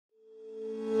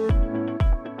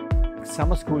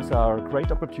Summer schools are a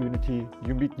great opportunity.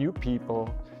 You meet new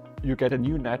people, you get a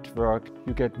new network,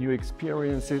 you get new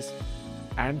experiences,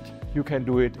 and you can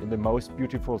do it in the most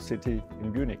beautiful city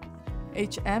in Munich.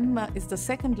 HM is the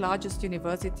second largest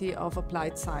university of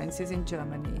applied sciences in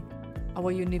Germany.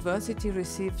 Our university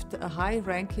received high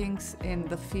rankings in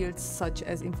the fields such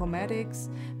as informatics,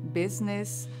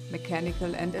 business,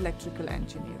 mechanical and electrical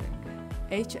engineering.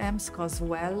 HM scores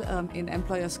well in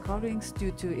employer scorings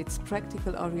due to its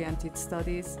practical-oriented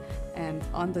studies and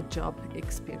on-the-job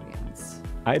experience.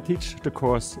 I teach the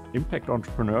course Impact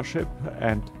Entrepreneurship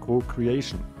and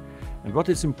Co-Creation. And what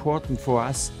is important for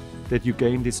us that you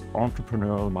gain this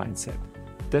entrepreneurial mindset.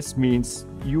 This means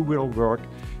you will work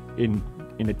in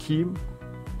a team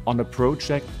on a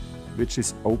project which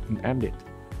is open-ended.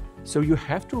 So you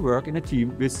have to work in a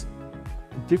team with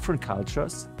different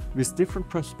cultures, with different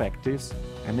perspectives,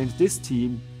 and in this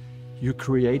team you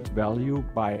create value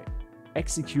by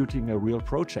executing a real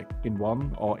project in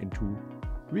 1 or in 2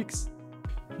 weeks.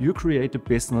 You create a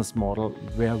business model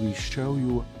where we show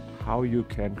you how you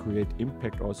can create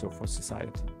impact also for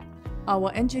society.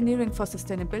 Our Engineering for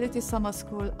Sustainability Summer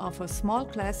School offers small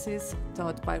classes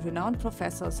taught by renowned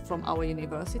professors from our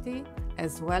university,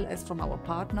 as well as from our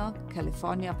partner,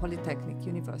 California Polytechnic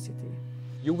University.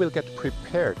 You will get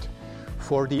prepared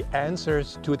for the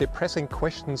answers to the pressing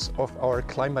questions of our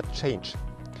climate change.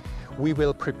 We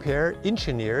will prepare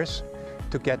engineers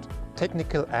to get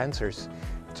technical answers,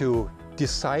 to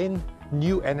design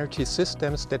new energy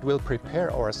systems that will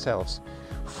prepare ourselves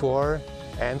for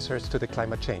answers to the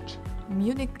climate change.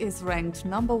 Munich is ranked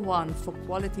 #1 for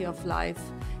quality of life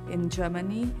in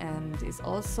Germany and is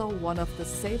also one of the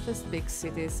safest big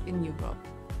cities in Europe.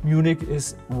 Munich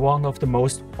is one of the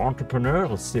most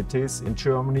entrepreneurial cities in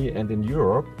Germany and in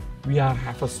Europe. We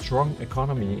have a strong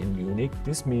economy in Munich.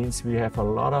 This means we have a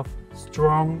lot of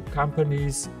strong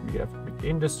companies, we have big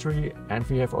industry, and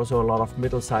we have also a lot of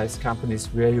middle-sized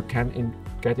companies where you can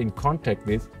get in contact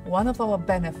with. One of our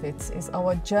benefits is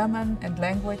our German and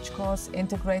language course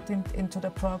integrated into the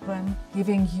program,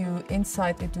 giving you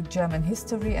insight into German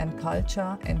history and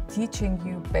culture and teaching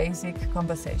you basic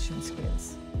conversation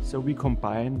skills. So we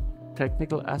combine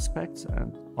technical aspects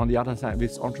and on the other side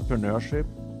with entrepreneurship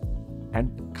and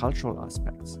cultural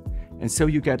aspects. And so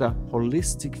you get a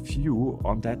holistic view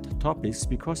on that topics,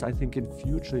 because I think in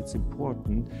future it's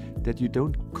important that you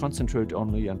don't concentrate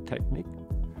only on technique,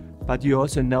 but you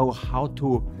also know how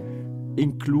to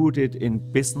include it in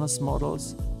business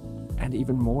models, and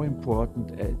even more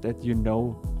important that you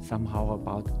know somehow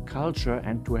about culture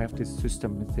and to have this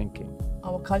system thinking.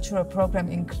 Our cultural program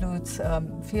includes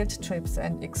field trips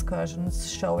and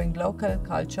excursions showing local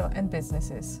culture and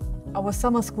businesses. Our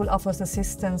summer school offers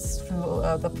assistance through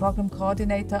the program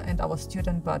coordinator and our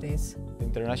student bodies.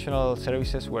 International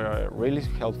services were really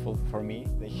helpful for me.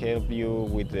 They help you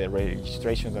with the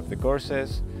registration of the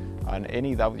courses, and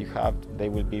any doubt you have, they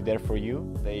will be there for you.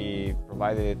 They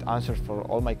provided answers for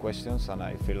all my questions, and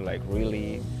I feel like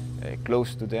really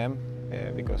close to them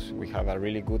because we have a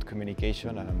really good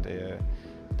communication, and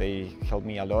they helped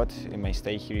me a lot in my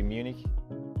stay here in Munich.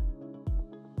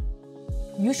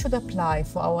 You should apply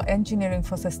for our Engineering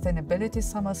for Sustainability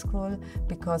Summer School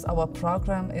because our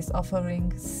program is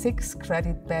offering 6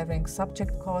 credit-bearing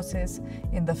subject courses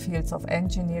in the fields of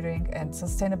engineering and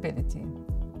sustainability.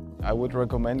 I would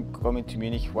recommend coming to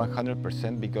Munich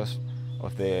 100% because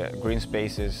of the green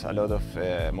spaces, a lot of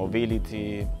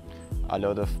mobility, a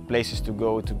lot of places to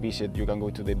go to visit. You can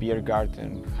go to the beer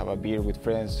garden, have a beer with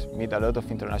friends, meet a lot of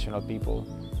international people,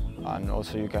 and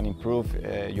also you can improve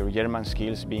your German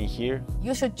skills being here.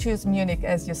 You should choose Munich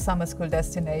as your summer school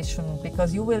destination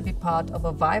because you will be part of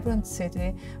a vibrant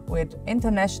city with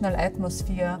international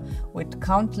atmosphere, with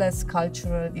countless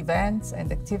cultural events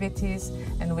and activities,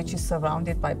 and which is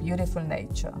surrounded by beautiful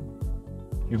nature.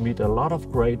 You meet a lot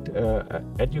of great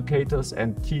educators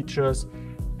and teachers,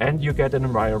 and you get an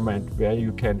environment where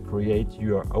you can create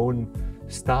your own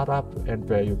startup and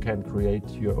where you can create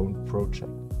your own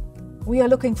project. We are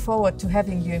looking forward to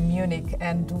having you in Munich,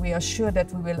 and we are sure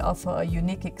that we will offer a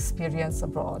unique experience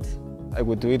abroad. I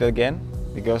would do it again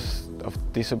because of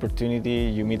this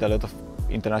opportunity. You meet a lot of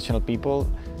international people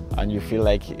and you feel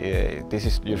like this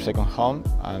is your second home,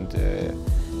 and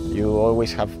you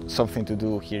always have something to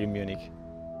do here in Munich.